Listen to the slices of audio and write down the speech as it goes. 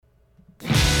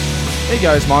Hey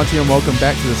guys, Monty, and welcome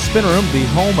back to the Spin Room, the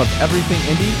home of everything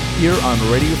indie, here on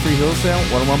Radio Free Hillsdale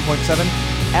 101.7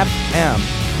 FM.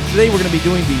 Today we're going to be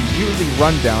doing the yearly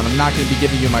rundown. I'm not going to be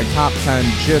giving you my top 10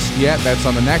 just yet. That's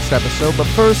on the next episode. But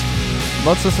first,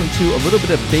 let's listen to a little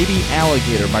bit of Baby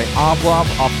Alligator by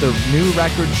Oblov off their new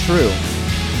record, True.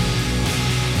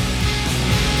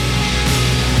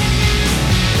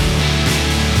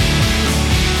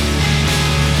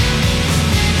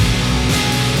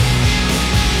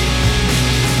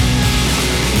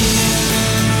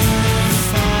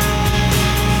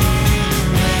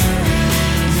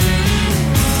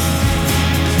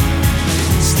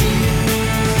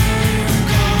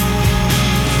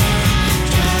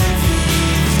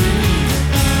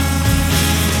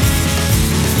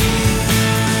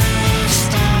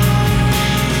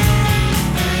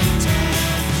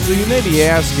 So you may be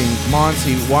asking,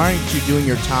 Monty, why aren't you doing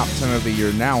your top 10 of the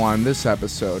year now on this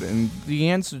episode? And the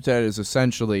answer to that is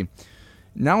essentially,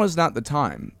 now is not the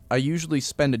time. I usually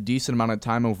spend a decent amount of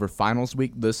time over finals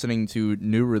week listening to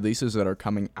new releases that are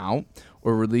coming out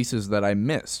or releases that I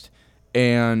missed.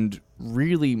 And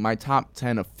really, my top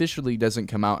 10 officially doesn't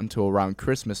come out until around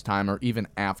Christmas time or even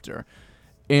after.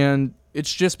 And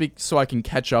it's just so I can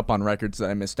catch up on records that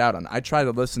I missed out on. I try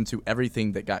to listen to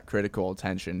everything that got critical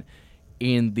attention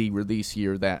in the release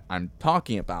year that I'm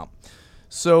talking about.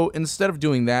 So instead of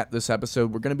doing that this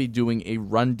episode, we're going to be doing a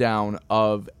rundown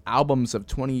of albums of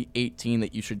 2018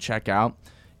 that you should check out.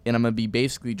 And I'm going to be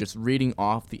basically just reading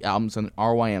off the albums on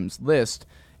RYM's list.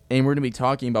 And we're going to be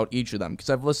talking about each of them, because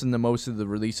I've listened to most of the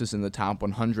releases in the top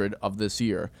 100 of this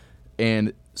year,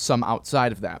 and some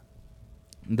outside of that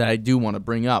I do want to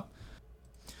bring up.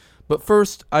 But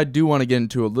first, I do want to get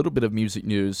into a little bit of music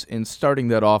news. And starting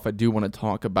that off, I do want to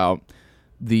talk about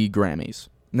the Grammys.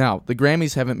 Now, the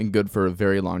Grammys haven't been good for a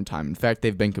very long time. In fact,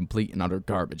 they've been complete and utter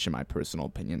garbage, in my personal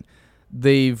opinion.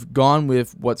 They've gone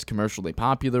with what's commercially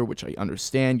popular, which I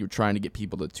understand. You're trying to get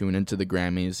people to tune into the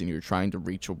Grammys, and you're trying to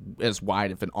reach as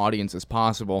wide of an audience as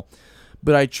possible.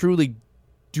 But I truly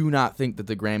do not think that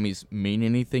the Grammys mean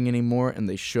anything anymore, and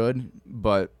they should.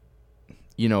 But,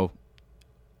 you know,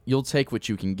 you'll take what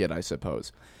you can get, I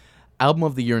suppose. Album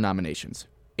of the Year nominations.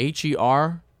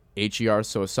 H.E.R.,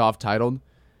 so soft-titled.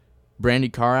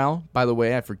 Brandi Carlile, By the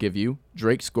Way, I Forgive You.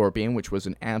 Drake Scorpion, which was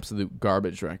an absolute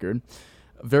garbage record.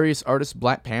 Various artists,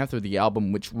 Black Panther, the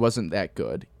album, which wasn't that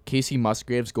good. Casey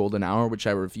Musgraves, Golden Hour, which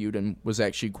I reviewed and was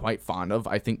actually quite fond of.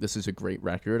 I think this is a great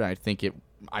record.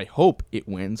 I hope it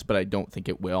wins, but I don't think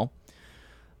it will,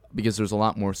 because there's a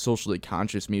lot more socially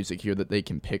conscious music here that they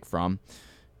can pick from.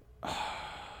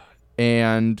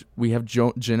 And we have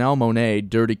Janelle Monáe,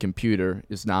 Dirty Computer,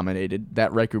 is nominated.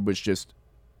 That record was just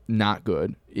not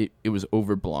good. It was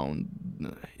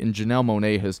overblown. And Janelle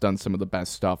Monáe has done some of the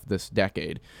best stuff this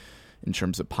decade in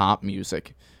terms of pop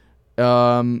music.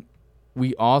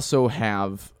 We also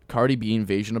have Cardi B,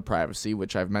 Invasion of Privacy,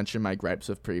 which I've mentioned my gripes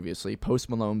of previously. Post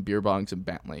Malone, Beer Bongs, and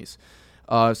Bentleys.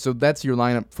 So that's your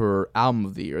lineup for Album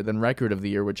of the Year. Then Record of the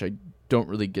Year, which I don't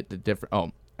really get the different...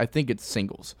 Oh, I think it's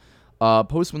singles.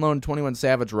 Post Malone, 21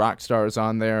 Savage, Rockstar is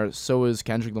on there. So is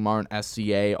Kendrick Lamar and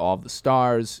SCA, All of the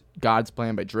Stars. God's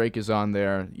Plan by Drake is on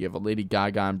there. You have a Lady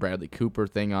Gaga and Bradley Cooper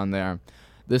thing on there.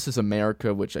 This Is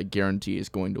America, which I guarantee is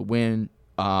going to win,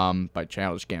 by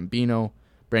Childish Gambino.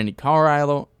 Brandi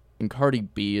Carlile and Cardi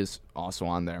B is also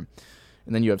on there.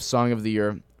 And then you have Song of the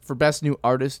Year. For Best New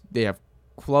Artist, they have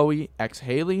Chloe X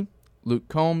Haley, Luke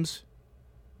Combs,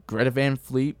 Greta Van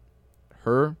Fleet,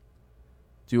 Her,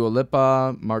 Dua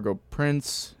Lipa, Margot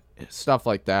Prince, stuff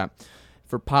like that.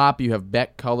 For pop, you have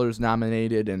Beck Colors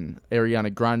nominated, and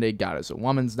Ariana Grande, God Is a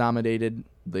Woman's nominated.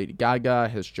 Lady Gaga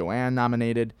has Joanne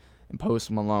nominated, and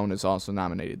Post Malone is also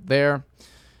nominated there.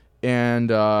 And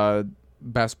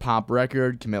Best Pop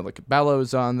Record, Camila Cabello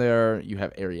is on there. You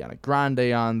have Ariana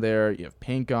Grande on there. You have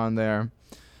Pink on there.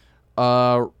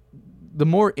 The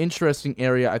more interesting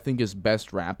area, I think, is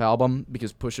Best Rap Album,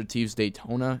 because Pusha T's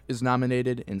Daytona is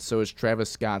nominated, and so is Travis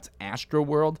Scott's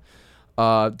Astroworld.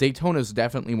 Daytona is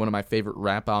definitely one of my favorite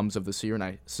rap albums of this year, and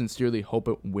I sincerely hope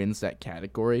it wins that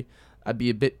category. I'd be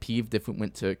a bit peeved if it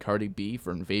went to Cardi B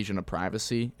for Invasion of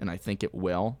Privacy, and I think it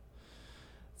will.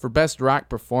 For Best Rock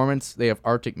Performance, they have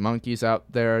Arctic Monkeys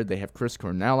out there. They have Chris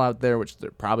Cornell out there, which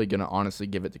they're probably going to honestly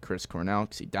give it to Chris Cornell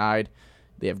because he died.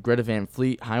 They have Greta Van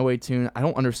Fleet, Highway Tune. I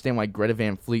don't understand why Greta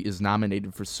Van Fleet is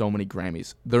nominated for so many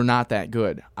Grammys. They're not that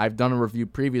good. I've done a review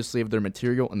previously of their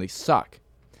material, and they suck.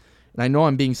 And I know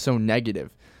I'm being so negative.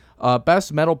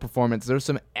 Best Metal Performance, there's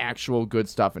some actual good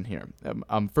stuff in here.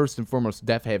 First and foremost,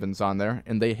 Deafheaven's on there,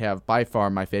 and they have by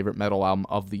far my favorite metal album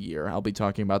of the year. I'll be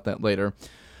talking about that later.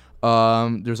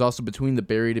 There's also Between the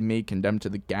Buried and Me, Condemned to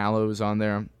the Gallows on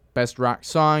there. Best Rock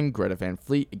Song, Greta Van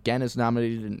Fleet again is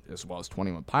nominated, as well as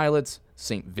 21 Pilots.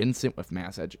 St. Vincent with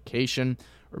Mass Education,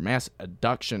 or Mass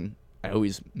Adduction. I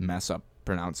always mess up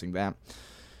pronouncing that.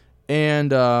 And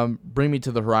Bring Me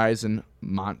to the Horizon,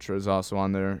 Mantra is also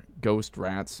on there. Ghost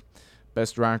Rats.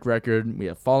 Best Rock Record, we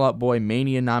have Fall Out Boy,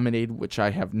 Mania nominated, which I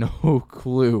have no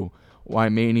clue why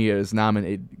Mania is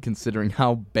nominated, considering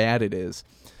how bad it is.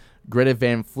 Greta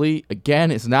Van Fleet,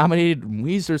 again, is nominated.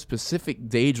 Weezer's Pacific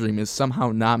Daydream is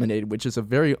somehow nominated, which is a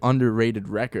very underrated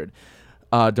record.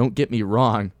 Don't get me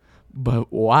wrong,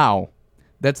 but wow,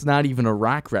 that's not even a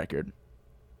rock record.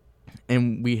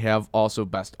 And we have also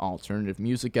Best Alternative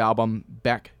Music Album,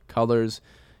 Beck, Colors.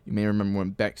 You may remember when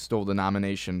Beck stole the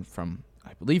nomination from,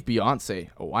 I believe, Beyonce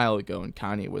a while ago, and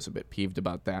Kanye was a bit peeved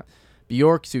about that.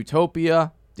 Bjork's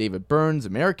Utopia, David Byrne's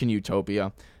American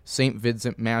Utopia, St.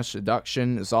 Vincent Mass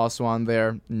Adduction is also on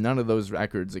there. None of those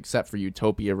records, except for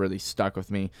Utopia, really stuck with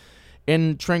me.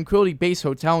 And Tranquility Base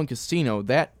Hotel and Casino,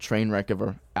 that train wreck of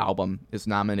an album, is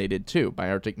nominated too by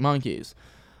Arctic Monkeys.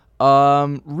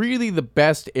 Really the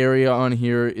best area on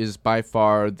here is by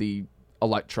far the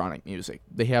electronic music.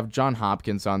 They have John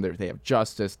Hopkins on there, they have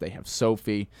Justice, they have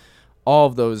Sophie. All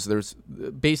of those, there's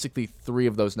basically 3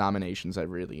 of those nominations I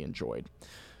really enjoyed.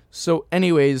 So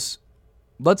anyways,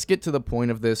 let's get to the point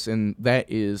of this, and that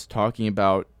is talking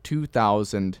about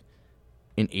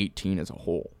 2018 as a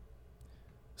whole.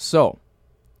 So,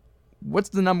 what's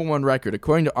the number 1 record?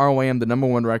 According to ROAM, the number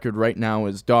 1 record right now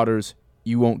is Daughters,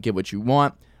 You Won't Get What You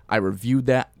Want. I reviewed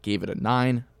that, gave it a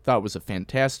 9. Thought it was a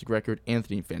fantastic record.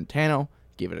 Anthony Fantano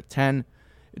gave it a 10.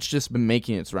 It's just been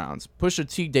making its rounds. Pusha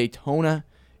T Daytona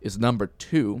is number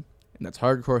 2. And that's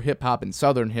hardcore hip-hop and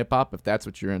southern hip-hop, if that's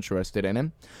what you're interested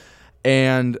in.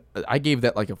 And I gave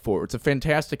that like a 4. It's a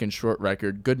fantastic and short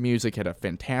record. Good Music had a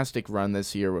fantastic run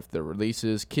this year with their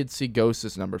releases. Kids See Ghosts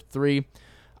is number 3.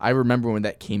 I remember when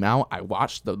that came out, I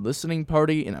watched the listening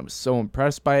party, and I was so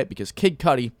impressed by it because Kid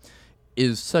Cudi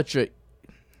is such a...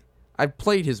 I've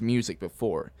played his music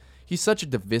before. He's such a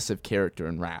divisive character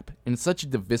in rap, and such a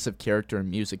divisive character in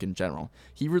music in general.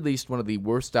 He released one of the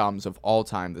worst albums of all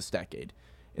time this decade,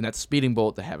 and that's Speeding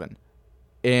Bullet to Heaven.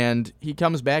 And he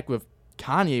comes back with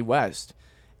Kanye West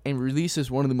and releases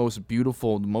one of the most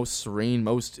beautiful, the most serene,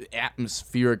 most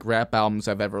atmospheric rap albums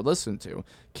I've ever listened to.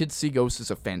 Kids See Ghosts is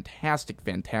a fantastic,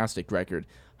 fantastic record.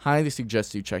 Highly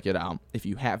suggest you check it out. If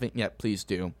you haven't yet, please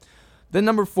do. Then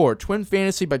number 4, Twin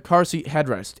Fantasy by Car Seat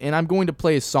Headrest. And I'm going to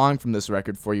play a song from this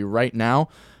record for you right now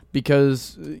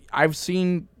because I've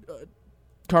seen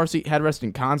Car Seat Headrest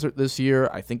in concert this year.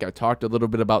 I think I talked a little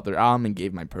bit about their album and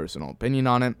gave my personal opinion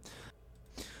on it.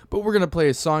 But we're going to play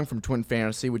a song from Twin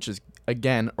Fantasy, which is,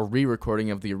 again, a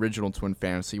re-recording of the original Twin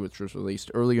Fantasy, which was released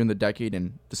earlier in the decade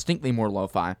and distinctly more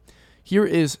lo-fi. Here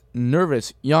is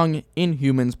Nervous Young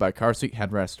Inhumans by Car Seat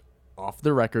Headrest, off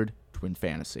the record, Twin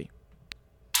Fantasy.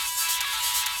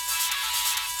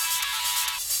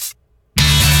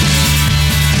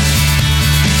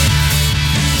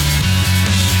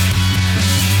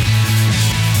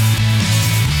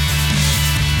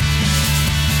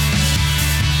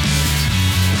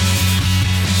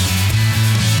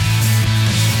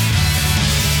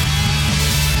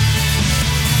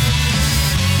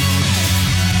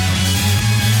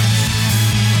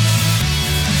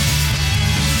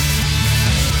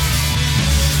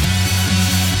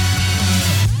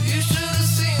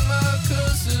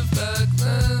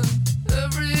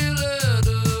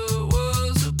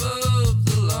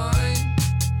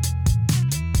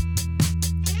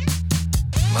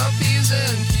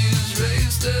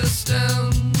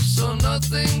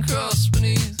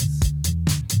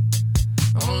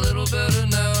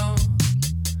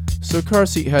 So Car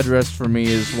Seat Headrest for me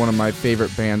is one of my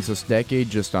favorite bands this decade,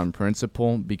 just on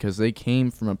principle, because they came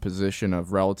from a position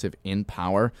of relative in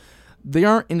power. They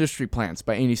aren't industry plants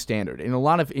by any standard, and a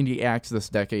lot of indie acts this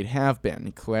decade have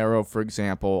been. Claro, for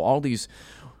example, all these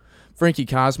Frankie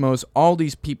Cosmos, all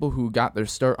these people who got their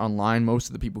start online, most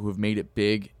of the people who have made it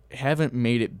big, haven't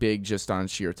made it big just on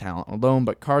sheer talent alone,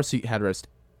 but Car Seat Headrest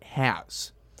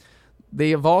has.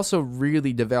 They have also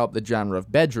really developed the genre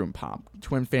of bedroom pop.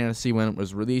 Twin Fantasy, when it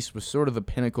was released, was sort of the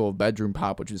pinnacle of bedroom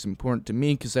pop, which is important to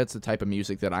me because that's the type of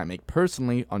music that I make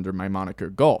personally under my moniker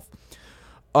Golf.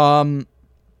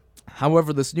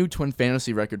 However, this new Twin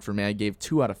Fantasy record for me, I gave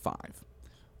 2 out of 5,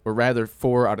 or rather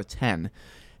 4 out of 10.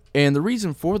 And the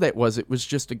reason for that was it was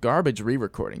just a garbage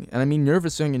re-recording. And I mean,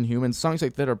 Nervous Young Inhumans, songs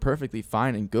like that are perfectly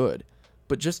fine and good,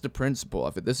 but just the principle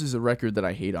of it. This is a record that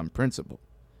I hate on principle.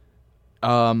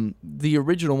 The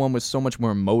original one was so much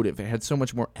more emotive. It had so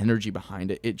much more energy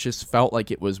behind it. It just felt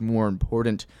like it was more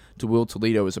important to Will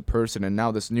Toledo as a person, and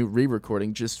now this new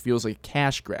re-recording just feels like a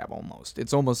cash grab almost.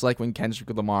 It's almost like when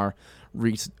Kendrick Lamar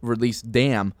released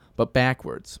Damn, but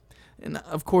backwards. And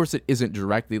of course it isn't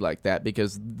directly like that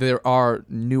because there are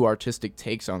new artistic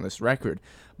takes on this record,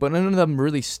 but none of them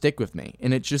really stick with me,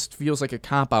 and it just feels like a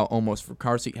cop-out almost for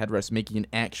Car Seat Headrest making an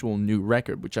actual new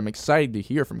record, which I'm excited to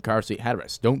hear from Car Seat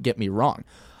Headrest. Don't get me wrong.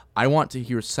 I want to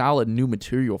hear solid new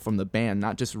material from the band,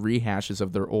 not just rehashes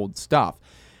of their old stuff.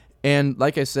 And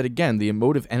like I said again, the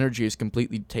emotive energy is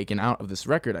completely taken out of this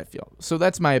record, I feel. So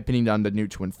that's my opinion on the new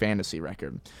Twin Fantasy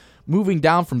record. Moving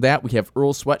down from that, we have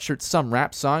Earl Sweatshirt's Some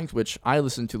Rap Songs, which I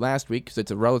listened to last week because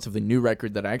it's a relatively new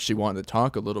record that I actually wanted to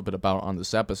talk a little bit about on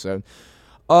this episode.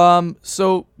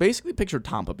 So basically picture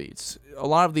Tampa beats. A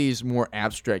lot of these more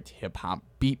abstract hip-hop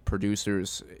beat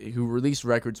producers who release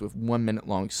records with 1 minute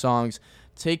long songs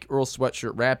take Earl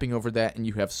Sweatshirt rapping over that and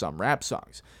you have Some Rap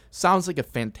Songs. Sounds like a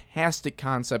fantastic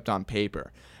concept on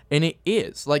paper. And it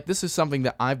is. Like, this is something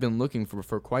that I've been looking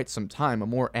for quite some time. A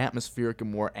more atmospheric, a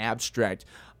more abstract,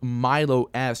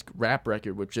 Milo-esque rap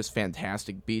record with just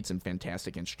fantastic beats and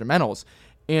fantastic instrumentals.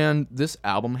 And this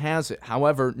album has it.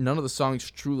 However, none of the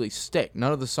songs truly stick.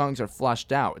 None of the songs are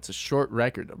fleshed out. It's a short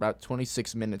record, about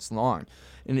 26 minutes long.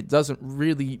 And it doesn't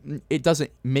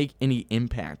make any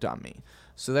impact on me.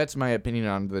 So that's my opinion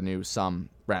on the new Some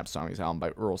Rap Songs album by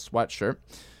Earl Sweatshirt.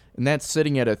 And that's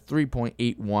sitting at a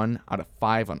 3.81 out of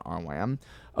 5 on RYM.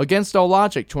 Against All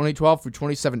Logic, 2012 through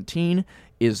 2017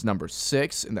 is number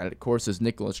 6, and that, of course, is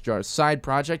Nicholas Jar's side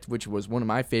project, which was one of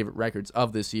my favorite records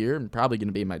of this year, and probably going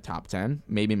to be in my top 10,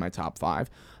 maybe my top 5.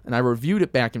 And I reviewed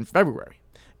it back in February.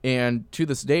 And to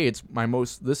this day, it's my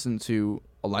most listened to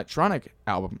electronic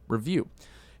album review.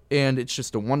 And it's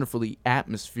just a wonderfully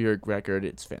atmospheric record.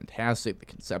 It's fantastic. The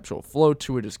conceptual flow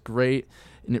to it is great.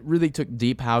 And it really took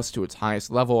Deep House to its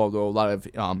highest level, although a lot of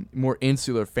more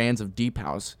insular fans of Deep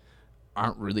House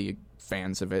aren't really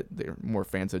fans of it. They're more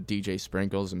fans of DJ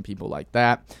Sprinkles and people like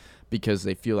that because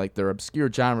they feel like their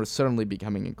obscure genre is suddenly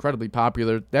becoming incredibly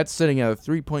popular. That's sitting at a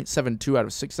 3.72 out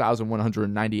of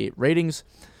 6,198 ratings.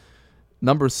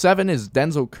 Number 7 is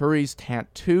Denzel Curry's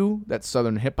Tattoo. That's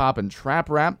Southern hip-hop and trap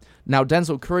rap. Now,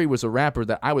 Denzel Curry was a rapper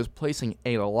that I was placing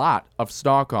a lot of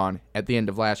stock on at the end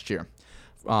of last year.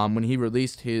 When he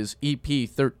released his EP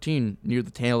 13 near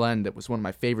the tail end, it was one of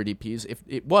my favorite EPs.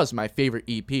 It was my favorite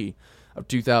EP of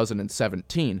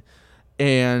 2017.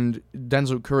 And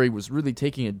Denzel Curry was really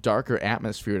taking a darker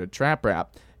atmosphere to trap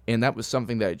rap. And that was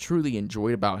something that I truly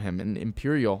enjoyed about him. And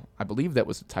Imperial, I believe that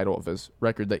was the title of his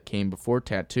record that came before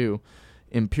Tattoo.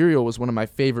 Imperial was one of my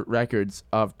favorite records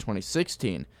of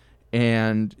 2016.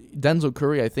 And Denzel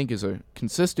Curry, I think, is a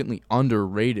consistently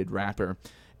underrated rapper.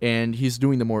 And he's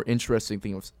doing the more interesting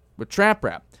thing with trap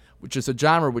rap, which is a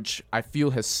genre which I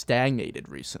feel has stagnated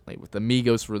recently with the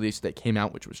Migos release that came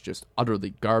out, which was just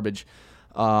utterly garbage.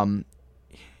 I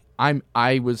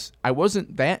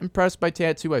wasn't that impressed by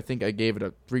Tattoo. I think I gave it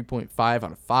a 3.5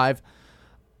 out of 5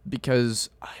 because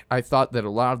I thought that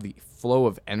a lot of the flow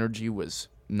of energy was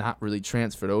not really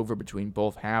transferred over between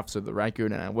both halves of the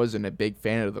record, and I wasn't a big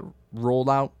fan of the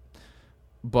rollout,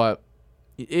 but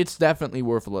it's definitely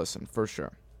worth a listen for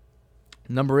sure.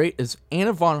 Number 8 is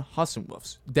Anna von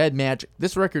Hussenwolf's Dead Magic.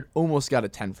 This record almost got a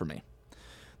 10 for me.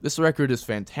 This record is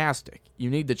fantastic. You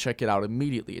need to check it out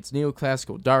immediately. It's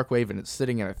neoclassical darkwave, and it's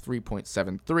sitting at a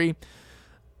 3.73.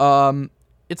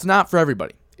 It's not for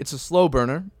everybody. It's a slow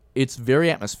burner. It's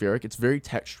very atmospheric. It's very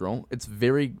textural. It's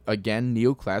very, again,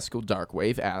 neoclassical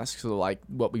darkwave-esque, so like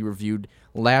what we reviewed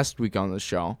last week on the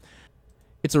show.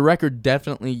 It's a record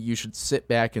definitely you should sit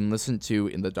back and listen to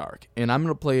in the dark. And I'm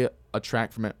going to play a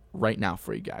track from it right now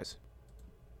for you guys.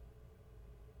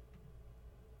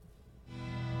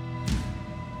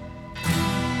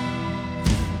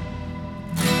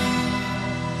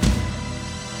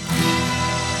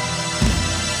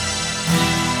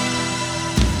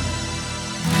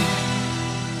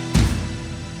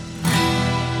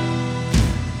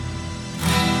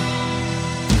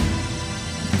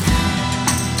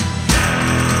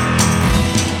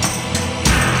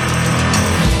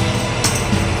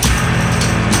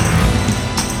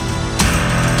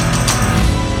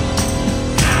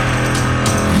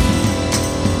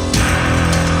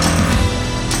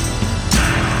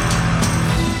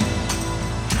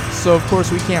 So, of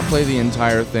course, we can't play the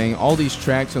entire thing. All these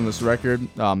tracks on this record,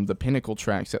 the pinnacle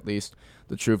tracks at least,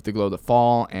 The Truth, The Glow, The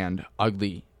Fall, and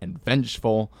Ugly and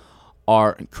Vengeful,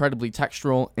 are incredibly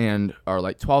textural and are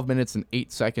like 12 minutes and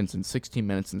 8 seconds and 16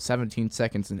 minutes and 17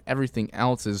 seconds, and everything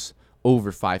else is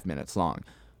over 5 minutes long.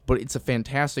 but it's a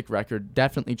fantastic record.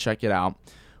 Definitely check it out.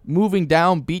 Moving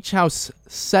down, Beach House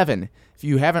 7. If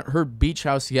you haven't heard Beach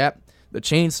House yet, the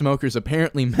Chainsmokers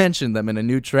apparently mentioned them in a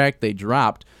new track they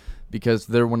dropped because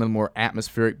they're one of the more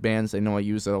atmospheric bands. I know I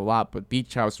use it a lot, but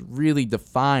Beach House really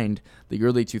defined the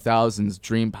early 2000s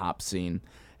dream pop scene.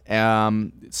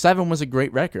 7 was a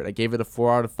great record. I gave it a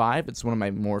 4 out of 5. It's one of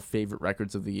my more favorite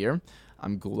records of the year.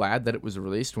 I'm glad that it was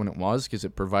released when it was because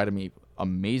it provided me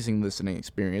amazing listening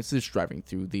experiences driving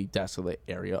through the desolate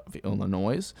area of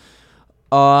Illinois.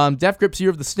 Death Grips Year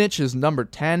of the Snitch is number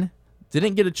 10.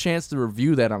 Didn't get a chance to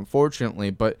review that,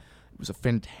 unfortunately, but it was a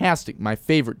fantastic, my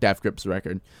favorite Death Grips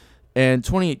record. And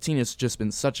 2018 has just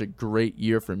been such a great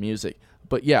year for music.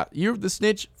 But yeah, Year of the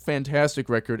Snitch, fantastic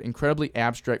record, incredibly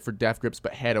abstract for Death Grips,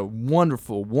 but had a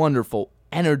wonderful, wonderful,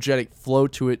 energetic flow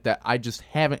to it that I just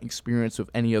haven't experienced with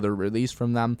any other release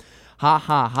from them. Ha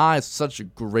Ha Ha is such a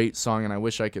great song, and I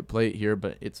wish I could play it here,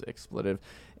 but it's expletive,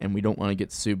 and we don't want to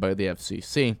get sued by the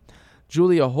FCC.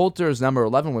 Julia Holter is number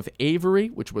 11 with Avery,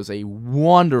 which was a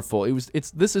wonderful.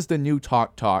 This is the new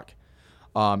Talk Talk,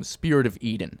 Spirit of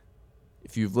Eden.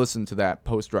 If you've listened to that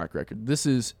post-rock record, this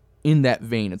is in that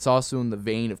vein. It's also in the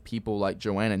vein of people like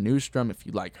Joanna Newstrom, if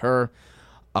you like her.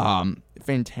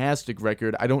 Fantastic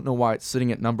record. I don't know why it's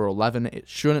sitting at number 11. It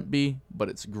shouldn't be, but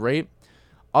it's great.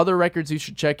 Other records you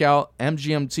should check out: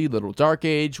 MGMT Little Dark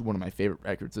Age, one of my favorite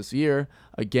records this year.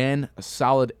 Again, a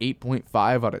solid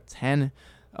 8.5 out of 10.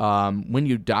 When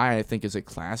You Die, I think, is a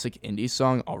classic indie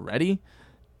song already.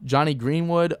 Johnny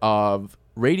Greenwood of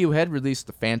Radiohead released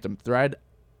The Phantom Thread.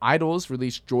 Idols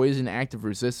released Joys in Active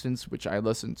Resistance, which I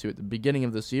listened to at the beginning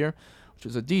of this year, which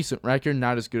was a decent record,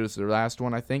 not as good as their last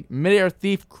one, I think. Midair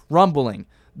Thief, Crumbling.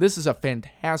 This is a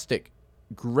fantastic,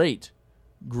 great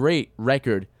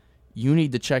record you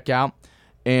need to check out,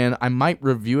 and I might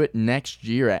review it next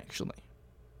year, actually,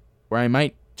 where I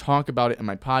might talk about it in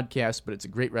my podcast, but it's a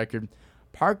great record.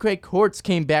 Parquet Courts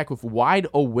came back with Wide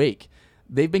Awake.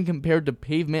 They've been compared to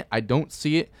Pavement. I don't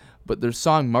see it, but their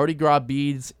song Mardi Gras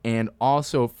Beads and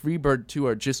also Freebird 2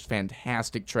 are just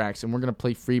fantastic tracks, and we're going to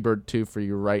play Freebird 2 for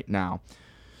you right now.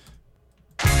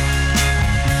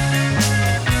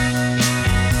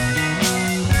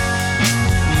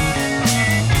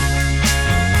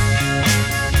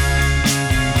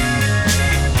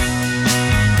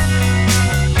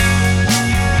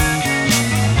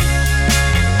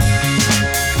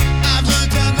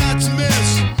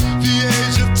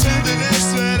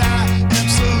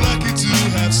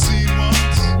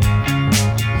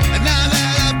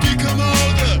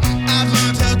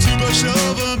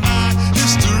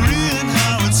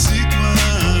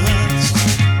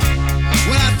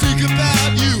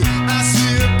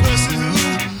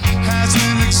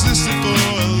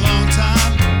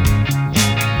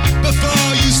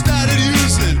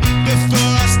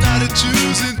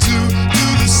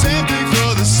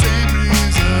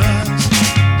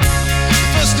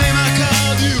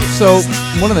 So,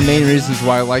 one of the main reasons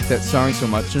why I like that song so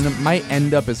much, and it might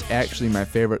end up as actually my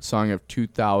favorite song of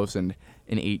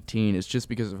 2018, is just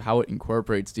because of how it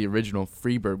incorporates the original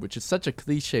Freebird, which is such a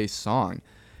cliche song,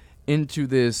 into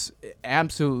this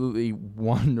absolutely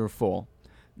wonderful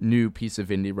new piece of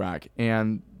indie rock.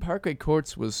 And Parquet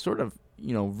Courts was sort of,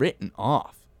 written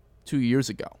off 2 years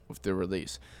ago with their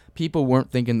release. People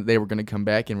weren't thinking that they were going to come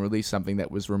back and release something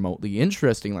that was remotely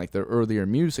interesting like their earlier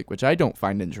music, which I don't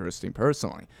find interesting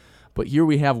personally. But here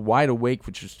we have Wide Awake,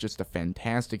 which is just a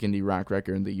fantastic indie rock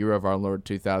record in the year of our Lord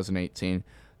 2018.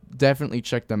 Definitely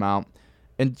check them out.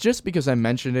 And just because I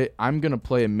mentioned it, I'm going to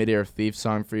play a Midair Thief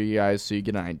song for you guys so you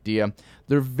get an idea.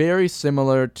 They're very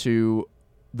similar to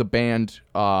the band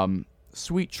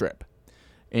Sweet Trip.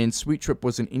 And Sweet Trip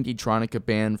was an indie-tronica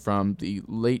band from the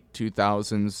late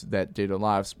 2000s that did a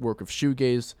lot of work of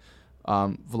shoegaze.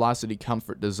 Velocity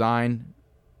Comfort Design,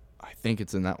 I think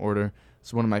it's in that order.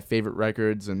 It's one of my favorite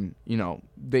records, and,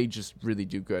 they just really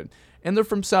do good. And they're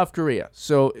from South Korea,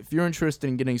 so if you're interested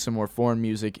in getting some more foreign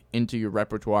music into your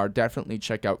repertoire, definitely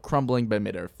check out Crumbling by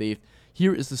Midair Thief.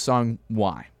 Here is the song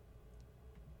Why.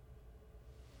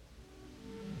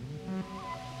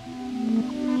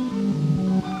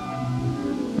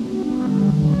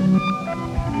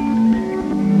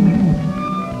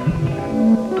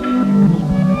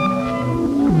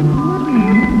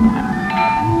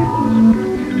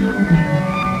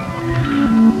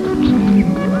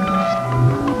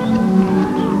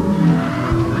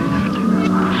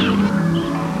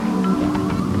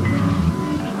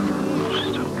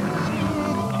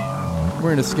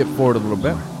 We're going to skip forward a little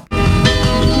bit.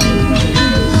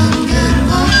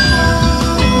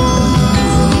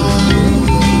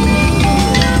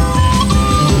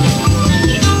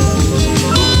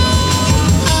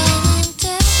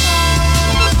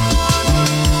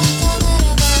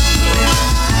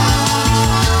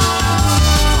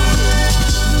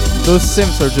 Those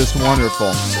synths are just wonderful.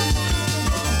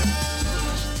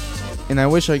 And I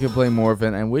wish I could play more of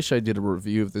it. I wish I did a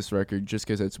review of this record just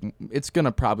because it's going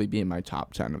to probably be in my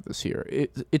top 10 of this year.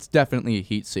 It's definitely a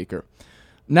heat seeker.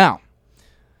 Now,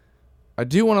 I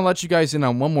do want to let you guys in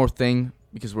on one more thing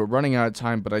because we're running out of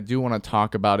time, but I do want to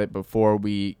talk about it before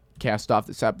we cast off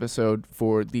this episode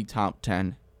for the top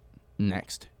 10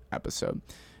 next episode.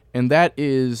 And that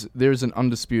is, there's an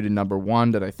undisputed number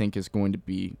one that I think is going to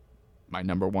be my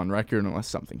number one record unless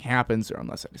something happens or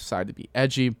unless I decide to be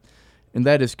edgy. And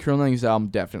that is Curling's album,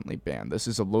 Definitely Banned. This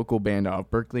is a local band out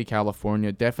of Berkeley,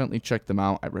 California. Definitely check them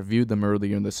out. I reviewed them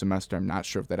earlier in the semester. I'm not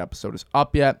sure if that episode is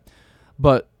up yet.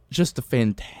 But just a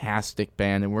fantastic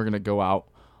band. And we're going to go out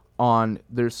on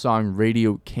their song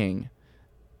Radio King.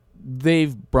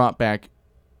 They've brought back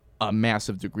a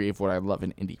massive degree of what I love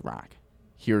in indie rock.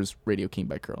 Here's Radio King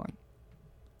by Curling.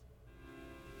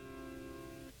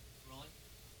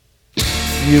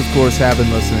 You, of course, have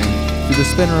been listening to The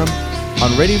Spin Room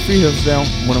on Radio Free Hillsdale,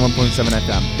 101.7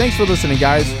 FM. Thanks for listening,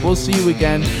 guys. We'll see you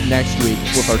again next week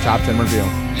with our Top 10 review.